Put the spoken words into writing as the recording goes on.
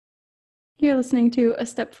You're listening to A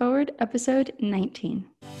Step Forward, episode 19.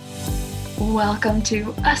 Welcome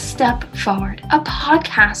to A Step Forward, a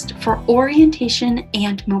podcast for orientation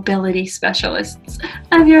and mobility specialists.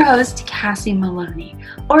 I'm your host, Cassie Maloney.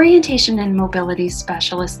 Orientation and mobility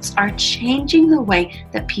specialists are changing the way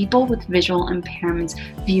that people with visual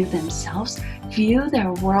impairments view themselves, view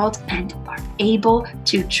their world, and are able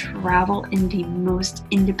to travel in the most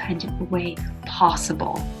independent way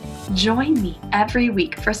possible. Join me every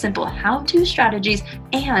week for simple how-to strategies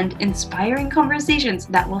and inspiring conversations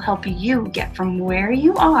that will help you get from where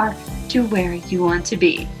you are to where you want to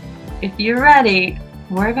be. If you're ready,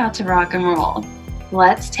 we're about to rock and roll.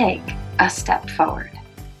 Let's take a step forward.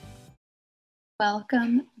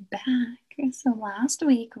 Welcome back. So last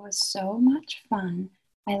week was so much fun.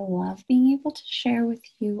 I love being able to share with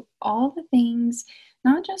you all the things,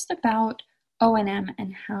 not just about O&M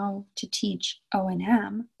and how to teach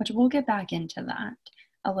O&M, which we'll get back into that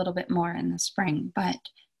a little bit more in the spring, but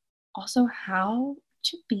also how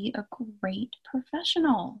to be a great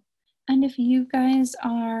professional. And if you guys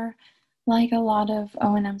are like a lot of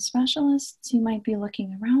O&M specialists, you might be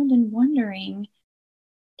looking around and wondering,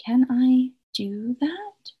 can I do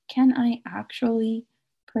that? Can I actually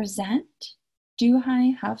present? Do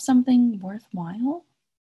I have something worthwhile?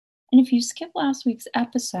 And if you skip last week's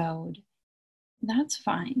episode, that's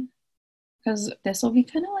fine, because this will be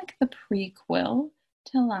kind of like the prequel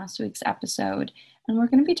to last week's episode, and we're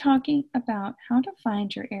going to be talking about how to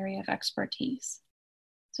find your area of expertise.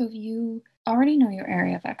 So if you already know your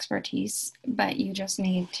area of expertise, but you just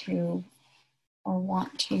need to or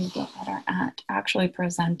want to get better at actually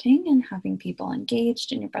presenting and having people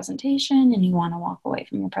engaged in your presentation, and you want to walk away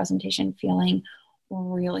from your presentation feeling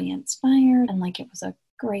really inspired and like it was a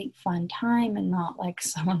great fun time and not like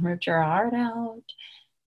someone ripped your heart out,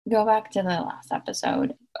 go back to the last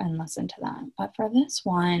episode and listen to that. But for this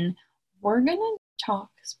one, we're going to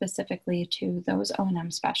talk specifically to those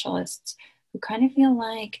O&M specialists who kind of feel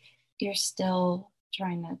like you're still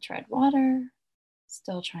trying to tread water,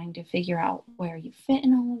 still trying to figure out where you fit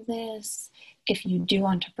in all of this. If you do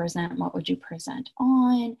want to present, what would you present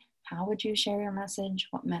on? How would you share your message?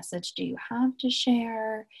 What message do you have to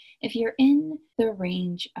share? If you're in the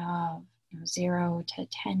range of 0 to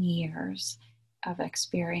 10 years of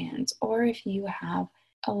experience, or if you have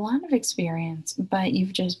a lot of experience, but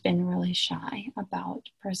you've just been really shy about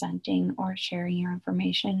presenting or sharing your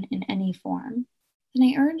information in any form, then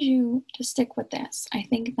I urge you to stick with this. I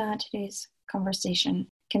think that today's conversation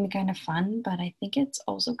can be kind of fun, but I think it's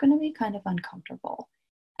also going to be kind of uncomfortable.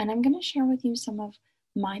 And I'm going to share with you some of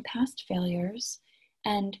my past failures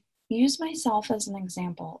and use myself as an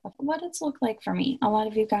example of what it's looked like for me. A lot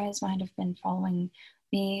of you guys might have been following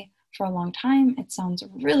me for a long time. It sounds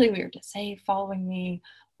really weird to say following me,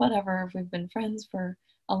 whatever, if we've been friends for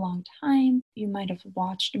a long time. You might have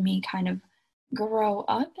watched me kind of grow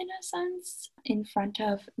up in a sense in front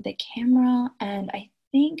of the camera. And I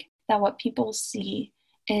think that what people see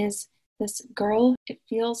is this girl, it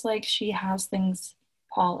feels like she has things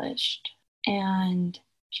polished and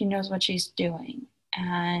she knows what she's doing,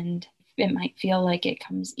 and it might feel like it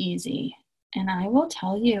comes easy. And I will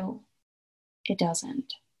tell you, it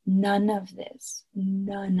doesn't. None of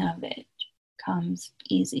it comes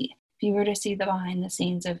easy. If you were to see the behind the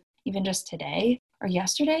scenes of even just today or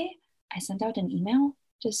yesterday, I sent out an email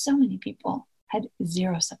to so many people, had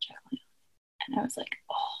 0 subject line. And I was like,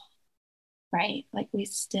 oh, right? Like we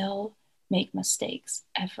still make mistakes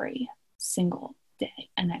every single day.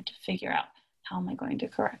 And I have to figure out, how am I going to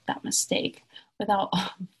correct that mistake without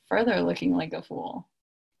further looking like a fool?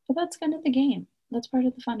 But that's kind of the game. That's part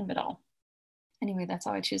of the fun of it all. Anyway, that's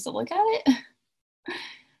how I choose to look at it.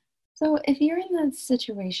 So if you're in that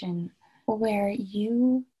situation where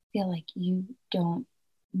you feel like you don't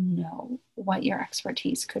know what your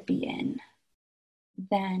expertise could be in,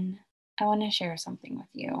 then I want to share something with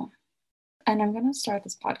you. And I'm going to start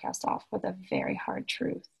this podcast off with a very hard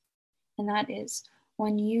truth. And that is,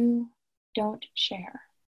 when you don't share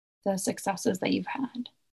the successes that you've had,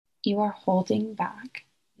 you are holding back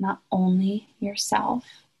not only yourself,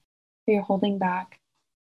 but you're holding back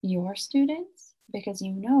your students, because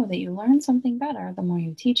you know that you learn something better the more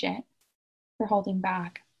you teach it. You're holding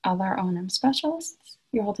back other O&M specialists,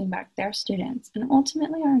 you're holding back their students, and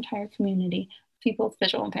ultimately our entire community of people with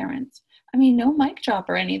visual impairments. I mean, no mic drop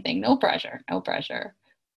or anything, no pressure.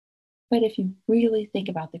 But if you really think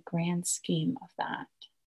about the grand scheme of that,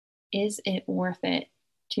 is it worth it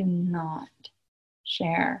to not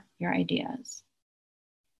share your ideas?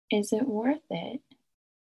 Is it worth it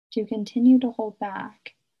to continue to hold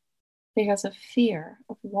back because of fear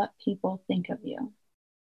of what people think of you?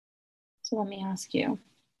 So let me ask you,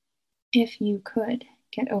 If you could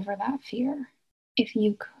get over that fear, if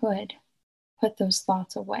you could put those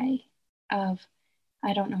thoughts away of,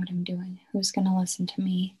 I don't know what I'm doing, who's going to listen to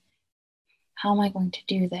me, how am I going to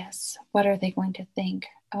do this, what are they going to think,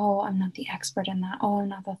 oh, I'm not the expert in that, oh, I'm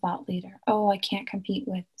not the thought leader, oh, I can't compete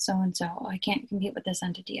with so-and-so, I can't compete with this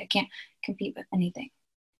entity, I can't compete with anything.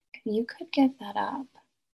 If you could give that up,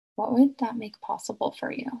 what would that make possible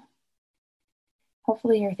for you?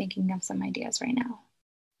 Hopefully you're thinking of some ideas right now.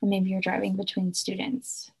 And maybe you're driving between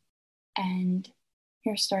students and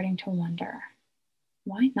you're starting to wonder,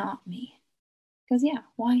 why not me? Because yeah,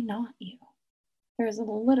 why not you? There's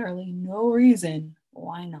literally no reason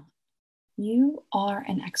why not. You are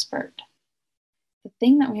an expert. The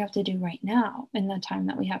thing that we have to do right now in the time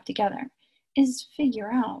that we have together is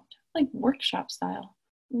figure out, like workshop style,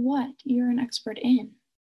 what you're an expert in.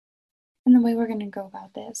 And the way we're going to go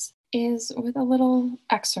about this is with a little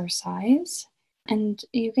exercise. And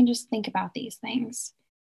you can just think about these things.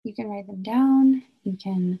 You can write them down. You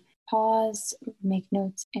can pause, make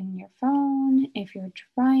notes in your phone. If you're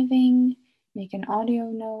driving, make an audio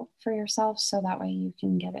note for yourself so that way you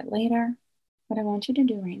can get it later. What I want you to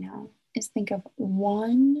do right now is think of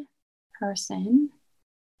one person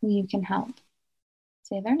who you can help.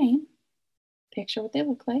 Say their name, picture what they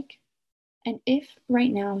look like. And if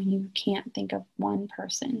right now you can't think of one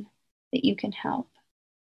person that you can help,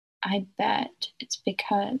 I bet it's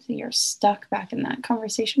because you're stuck back in that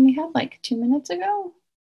conversation we had like 2 minutes ago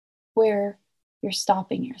where you're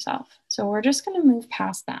stopping yourself. So we're just going to move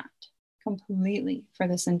past that completely for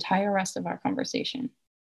this entire rest of our conversation.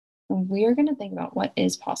 And we're going to think about what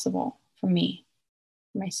is possible for me,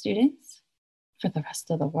 for my students, for the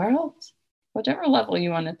rest of the world, whatever level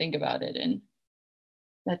you want to think about it in.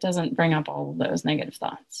 That doesn't bring up all of those negative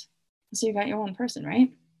thoughts. So you got your one person,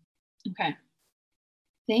 right? Okay.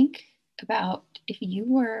 Think about if you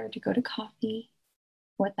were to go to coffee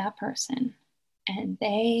with that person and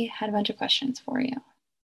they had a bunch of questions for you.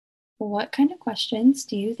 What kind of questions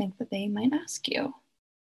do you think that they might ask you?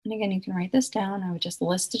 And again, you can write this down. I would just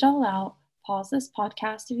list it all out. Pause this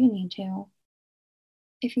podcast if you need to.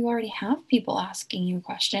 If you already have people asking you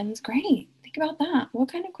questions, great. Think about that.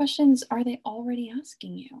 What kind of questions are they already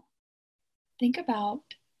asking you? Think about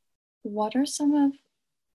what are some of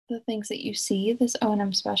the things that you see this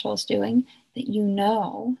O&M specialist doing that you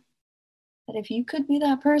know that if you could be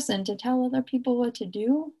that person to tell other people what to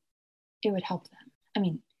do, it would help them. I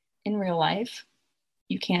mean, in real life,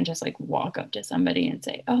 you can't just like walk up to somebody and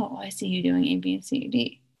say, oh, I see you doing A, B, and C,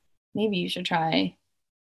 D. Maybe you should try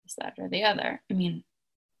this, that, or the other. I mean,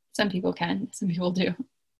 some people can, some people do.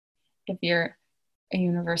 If you're a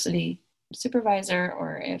university supervisor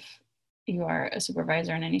or if you are a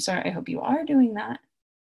supervisor in any sort, I hope you are doing that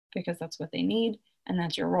because that's what they need and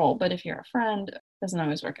that's your role. But if you're a friend, it doesn't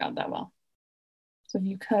always work out that well. So if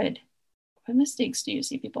you could, what mistakes do you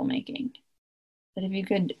see people making? That if you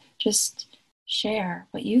could just share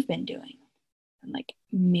what you've been doing, and like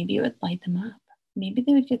maybe it would light them up. Maybe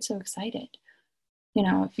they would get so excited. You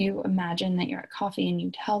know, if you imagine that you're at coffee and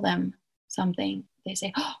you tell them something, they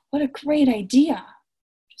say, oh, what a great idea.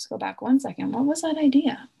 Just go back 1 second. What was that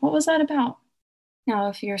idea? What was that about? Now,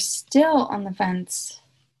 if you're still on the fence,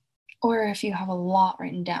 or if you have a lot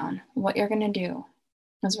written down, what you're going to do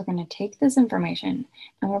is we're going to take this information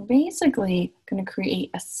and we're basically going to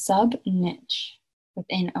create a sub niche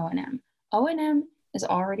within O&M. O&M is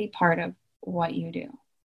already part of what you do.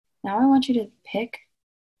 Now I want you to pick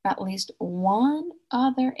at least one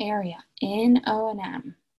other area in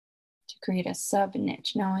O&M to create a sub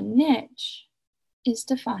niche. Now a niche is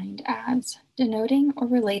defined as denoting or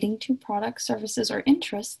relating to products, services, or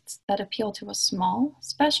interests that appeal to a small,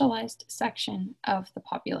 specialized section of the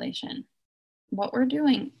population. What we're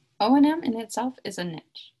doing, O&M in itself is a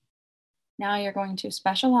niche. Now you're going to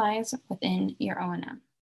specialize within your O&M.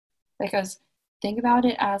 Because think about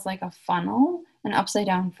it as like a funnel, an upside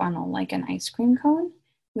down funnel, like an ice cream cone.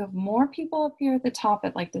 You have more people up here at the top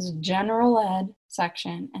at like this general ed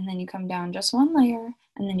section, and then you come down just one layer,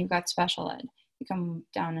 and then you've got special ed. You come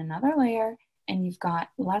down another layer, and you've got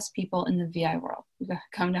less people in the VI world. You got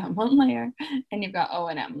to come down one layer, and you've got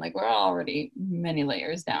O&M. Like we're already many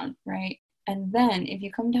layers down, right? And then if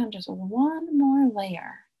you come down just one more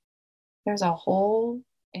layer, there's a whole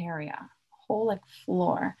area, a whole like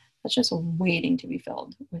floor that's just waiting to be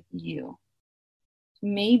filled with you.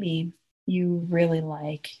 Maybe you really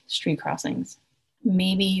like street crossings.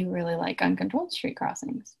 Maybe you really like uncontrolled street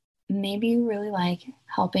crossings. Maybe you really like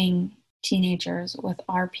helping teenagers with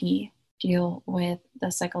RP deal with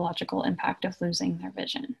the psychological impact of losing their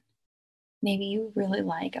vision. Maybe you really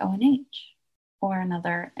like O&H or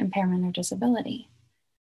another impairment or disability.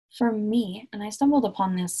 for me, and I stumbled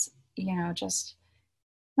upon this, just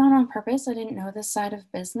not on purpose. I didn't know this side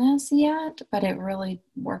of business yet, but it really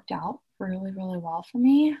worked out really, really well for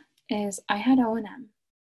me, is I had O&M.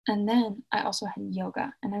 And then I also had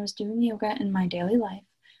yoga, and I was doing yoga in my daily life.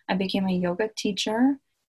 I became a yoga teacher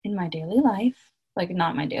in my daily life, like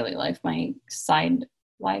not my daily life, my side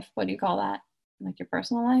life. What do you call that? Like your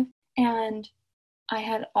personal life. And I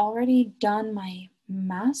had already done my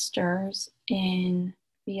master's in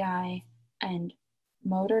BI and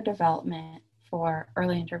motor development for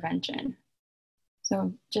early intervention.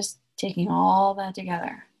 So just taking all that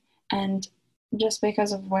together. And just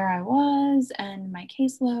because of where I was and my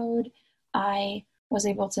caseload, I was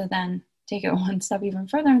able to then take it one step even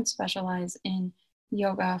further and specialize in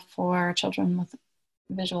yoga for children with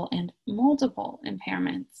visual and multiple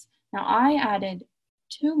impairments. Now, I added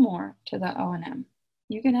 2 more to the O&M.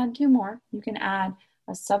 You can add 2 more. You can add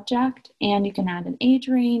a subject, and you can add an age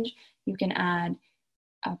range. You can add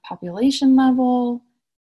a population level.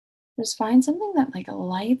 Just find something that like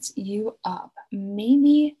lights you up.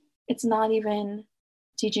 Maybe it's not even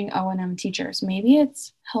teaching O&M teachers. Maybe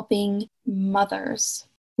it's helping mothers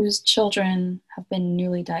whose children have been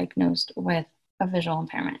newly diagnosed with a visual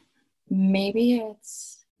impairment. Maybe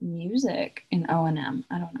it's music in O&M.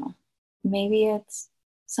 I don't know. Maybe it's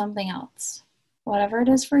something else. Whatever it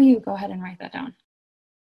is for you, go ahead and write that down.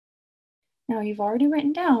 Now, you've already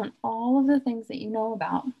written down all of the things that you know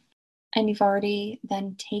about, and you've already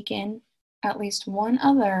then taken at least one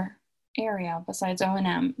other area besides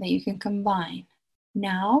O&M that you can combine.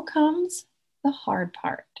 Now comes the hard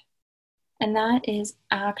part, and that is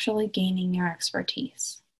actually gaining your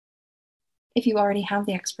expertise. If you already have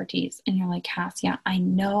the expertise and you're like, Cass, yeah, I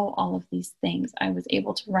know all of these things. I was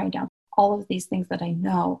able to write down all of these things that I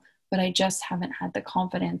know, but I just haven't had the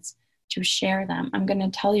confidence to share them. I'm going to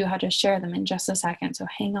tell you how to share them in just a second, so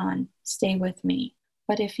hang on, stay with me.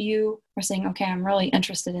 But if you are saying, okay, I'm really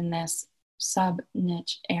interested in this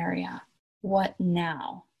sub-niche area, what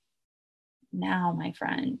now? Now, my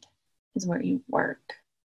friend, is where you work.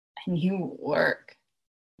 And you work.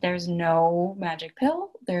 There's no magic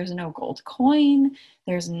pill. There's no gold coin.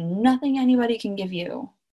 There's nothing anybody can give you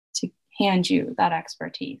to hand you that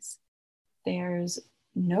expertise. There's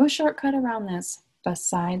no shortcut around this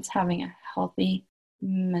besides having a healthy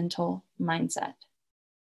mental mindset.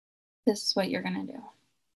 This is what you're going to do.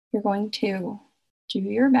 You're going to do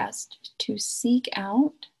your best to seek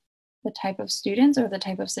out the type of students or the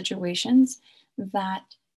type of situations that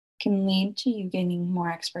can lead to you gaining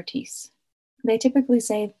more expertise. They typically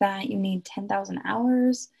say that you need 10,000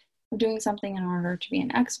 hours of doing something in order to be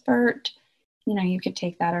an expert. You could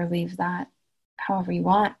take that or leave that however you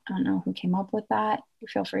want. I don't know who came up with that. You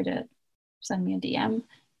feel free to send me a DM and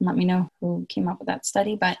let me know who came up with that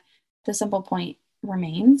study. But the simple point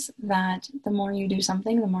remains that the more you do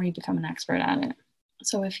something, the more you become an expert at it.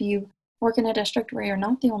 So if you work in a district where you're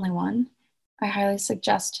not the only one, I highly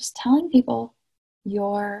suggest just telling people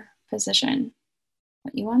your position,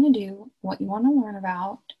 what you want to do, what you want to learn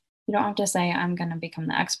about. You don't have to say, I'm going to become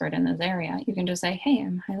the expert in this area. You can just say, hey,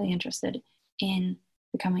 I'm highly interested in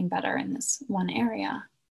becoming better in this one area.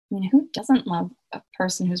 I mean, who doesn't love a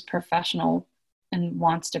person who's professional and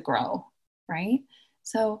wants to grow, right?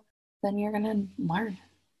 So then you're going to learn.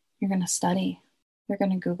 You're going to study. You're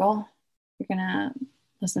going to Google. You're going to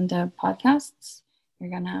listen to podcasts. You're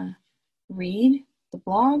going to read the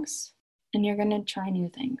blogs, and you're going to try new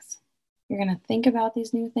things. You're going to think about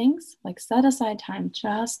these new things, like set aside time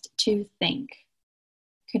just to think.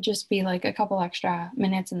 Could just be like a couple extra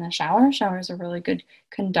minutes in the shower. Showers are really good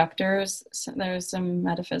conductors. So there's some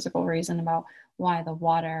metaphysical reason about why the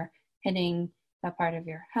water hitting that part of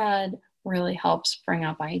your head really helps bring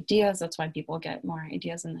up ideas. That's why people get more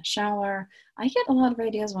ideas in the shower. I get a lot of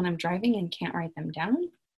ideas when I'm driving and can't write them down.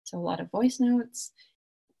 So a lot of voice notes.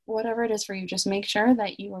 Whatever it is for you, just make sure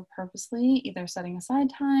that you are purposely either setting aside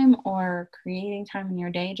time or creating time in your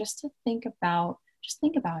day just to think about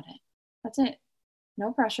it. That's it.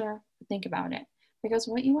 No pressure, but think about it. Because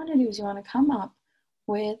what you want to do is you want to come up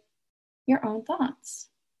with your own thoughts.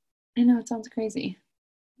 I know it sounds crazy,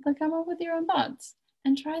 but come up with your own thoughts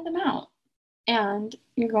and try them out. And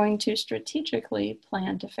you're going to strategically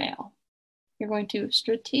plan to fail. You're going to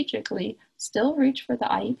strategically still reach for the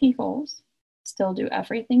IEP goals, still do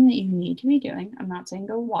everything that you need to be doing. I'm not saying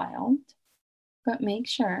go wild, but make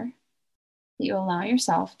sure that you allow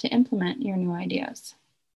yourself to implement your new ideas.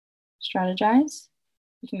 Strategize.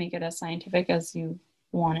 You can make it as scientific as you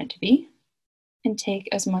want it to be, and take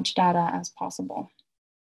as much data as possible.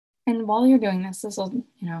 And while you're doing this will,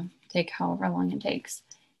 take however long it takes.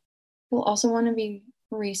 You'll also want to be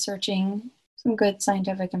researching some good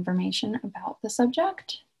scientific information about the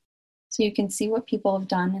subject so you can see what people have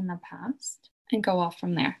done in the past and go off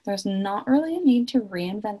from there. There's not really a need to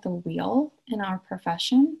reinvent the wheel in our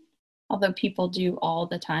profession, although people do all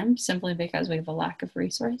the time simply because we have a lack of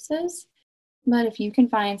resources. But if you can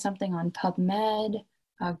find something on PubMed,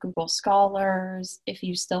 Google Scholars, if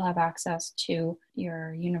you still have access to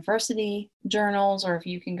your university journals, or if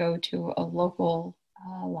you can go to a local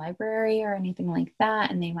library or anything like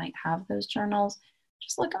that, and they might have those journals,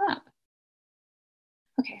 just look them up.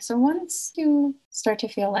 Okay, so once you start to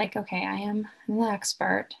feel like, okay, I'm the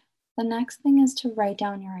expert, the next thing is to write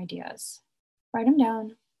down your ideas. Write them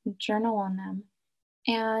down, journal on them,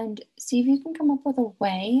 and see if you can come up with a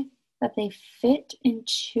way that they fit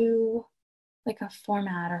into like a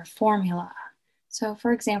format or formula. So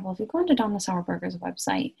for example, if you go onto Donna Sauerberger's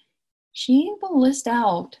website, she will list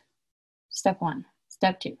out step 1,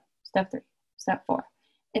 step 2, step 3, step 4.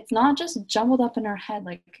 It's not just jumbled up in her head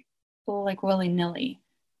like willy-nilly.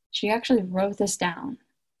 She actually wrote this down.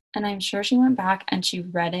 And I'm sure she went back and she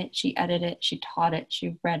read it, she edited it, she taught it,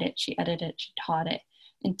 she read it, she edited it, she taught it,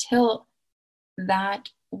 until that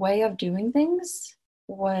way of doing things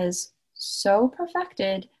was so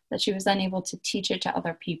perfected that she was then able to teach it to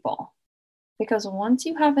other people. Because once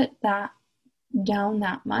you have it down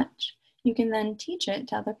that much, you can then teach it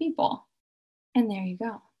to other people. And there you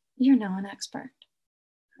go. You're now an expert.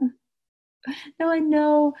 Now I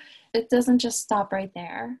know it doesn't just stop right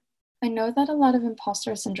there. I know that a lot of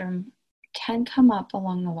imposter syndrome can come up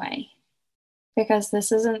along the way, because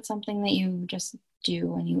this isn't something that you just do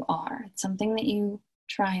when you are. It's something that you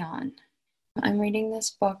try on. I'm reading this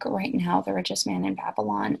book right now, The Richest Man in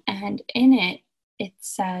Babylon, and in it, it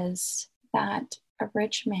says that a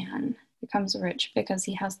rich man becomes rich because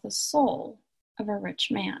he has the soul of a rich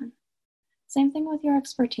man. Same thing with your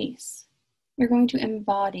expertise. You're going to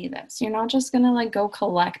embody this. You're not just going to go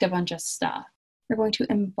collect a bunch of stuff. You're going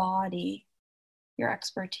to embody your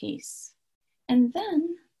expertise. And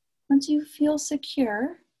then once you feel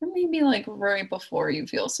secure, or maybe right before you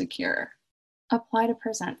feel secure, apply to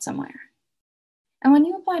present somewhere. And when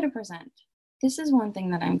you apply to present, this is one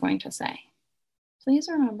thing that I'm going to say. Please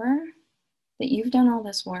remember that you've done all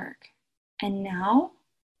this work, and now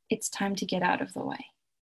it's time to get out of the way.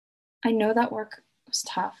 I know that work was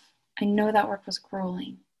tough. I know that work was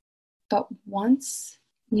grueling. But once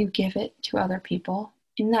you give it to other people,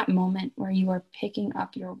 in that moment where you are picking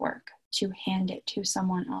up your work to hand it to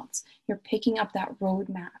someone else, you're picking up that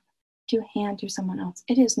roadmap to hand to someone else,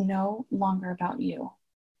 it is no longer about you.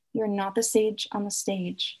 You're not the sage on the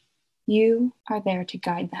stage. You are there to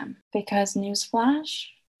guide them, because newsflash,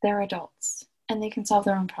 they're adults and they can solve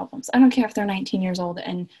their own problems. I don't care if they're 19 years old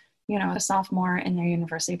and, a sophomore in their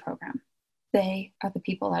university program. They are the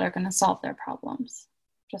people that are going to solve their problems.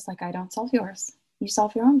 Just like I don't solve yours. You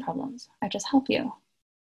solve your own problems. I just help you.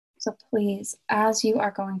 So please, as you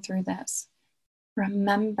are going through this,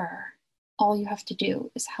 remember all you have to do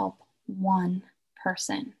is help one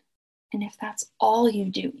person. And if that's all you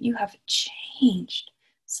do, you have changed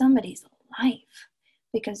somebody's life,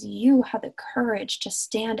 because you had the courage to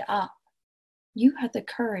stand up. You had the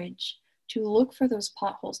courage to look for those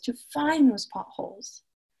potholes, to find those potholes,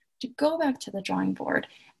 to go back to the drawing board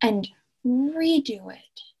and redo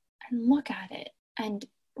it and look at it and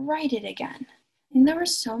write it again. And there were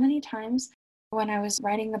so many times when I was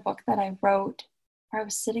writing the book that I wrote where I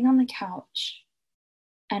was sitting on the couch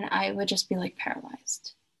and I would just be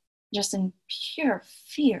paralyzed, just in pure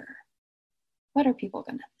fear. What are people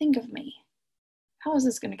going to think of me? How is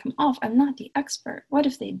this going to come off? I'm not the expert. What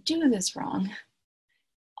if they do this wrong?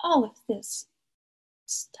 All of this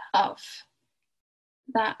stuff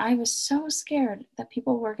that I was so scared that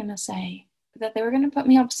people were going to say, that they were going to put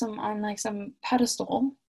me up on some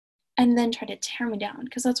pedestal and then try to tear me down,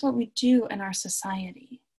 because that's what we do in our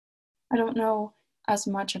society. I don't know as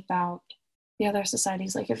much about the other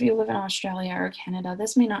societies. If you live in Australia or Canada,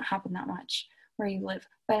 this may not happen that much where you live,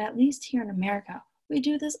 but at least here in America, we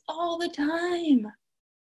do this all the time.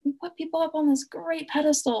 We put people up on this great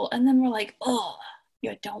pedestal and then we're like, oh,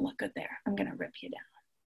 you don't look good there. I'm going to rip you down.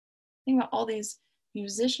 Think about all these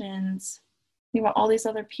musicians, think about all these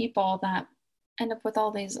other people that end up with all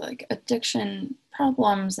these addiction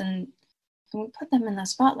problems, and we put them in the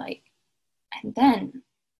spotlight and then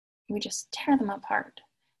we just tear them apart.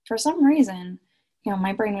 For some reason,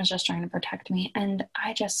 my brain was just trying to protect me, and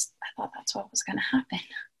I thought that's what was going to happen.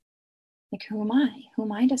 Who am I? Who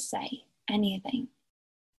am I to say anything?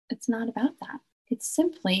 It's not about that. It's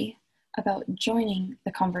simply about joining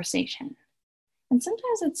the conversation. And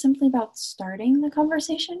sometimes it's simply about starting the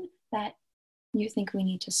conversation that you think we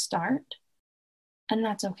need to start. And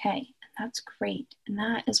that's okay. That's great. And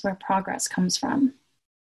that is where progress comes from.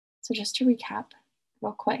 So just to recap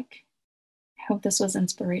real quick, I hope this was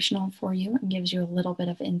inspirational for you and gives you a little bit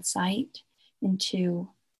of insight into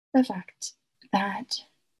the fact that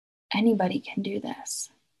anybody can do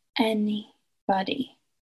this. Anybody.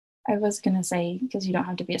 I was going to say, because you don't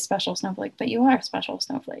have to be a special snowflake, but you are a special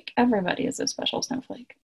snowflake. Everybody is a special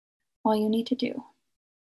snowflake. All you need to do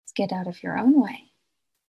is get out of your own way,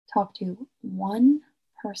 talk to one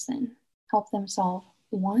person, help them solve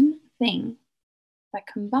one thing that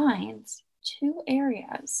combines two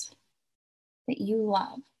areas that you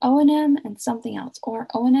love, O&M and something else, or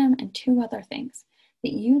O&M and two other things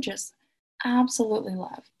that you just absolutely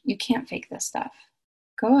love. You can't fake this stuff.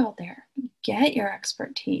 Go out there, get your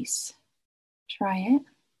expertise, try it,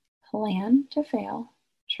 plan to fail,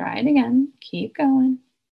 try it again, keep going,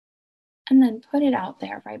 and then put it out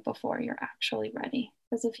there right before you're actually ready.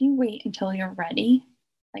 Because if you wait until you're ready,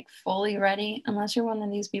 like fully ready, unless you're one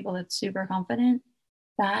of these people that's super confident,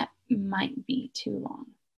 that might be too long.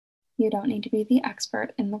 You don't need to be the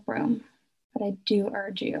expert in the room, but I do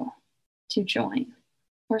urge you to join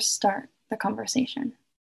or start the conversation.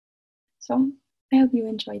 So I hope you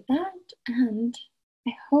enjoyed that, and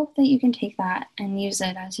I hope that you can take that and use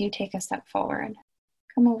it as you take a step forward.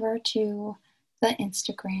 Come over to the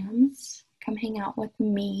Instagrams. Come hang out with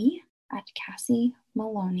me at Cassie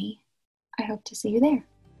Maloney. I hope to see you there.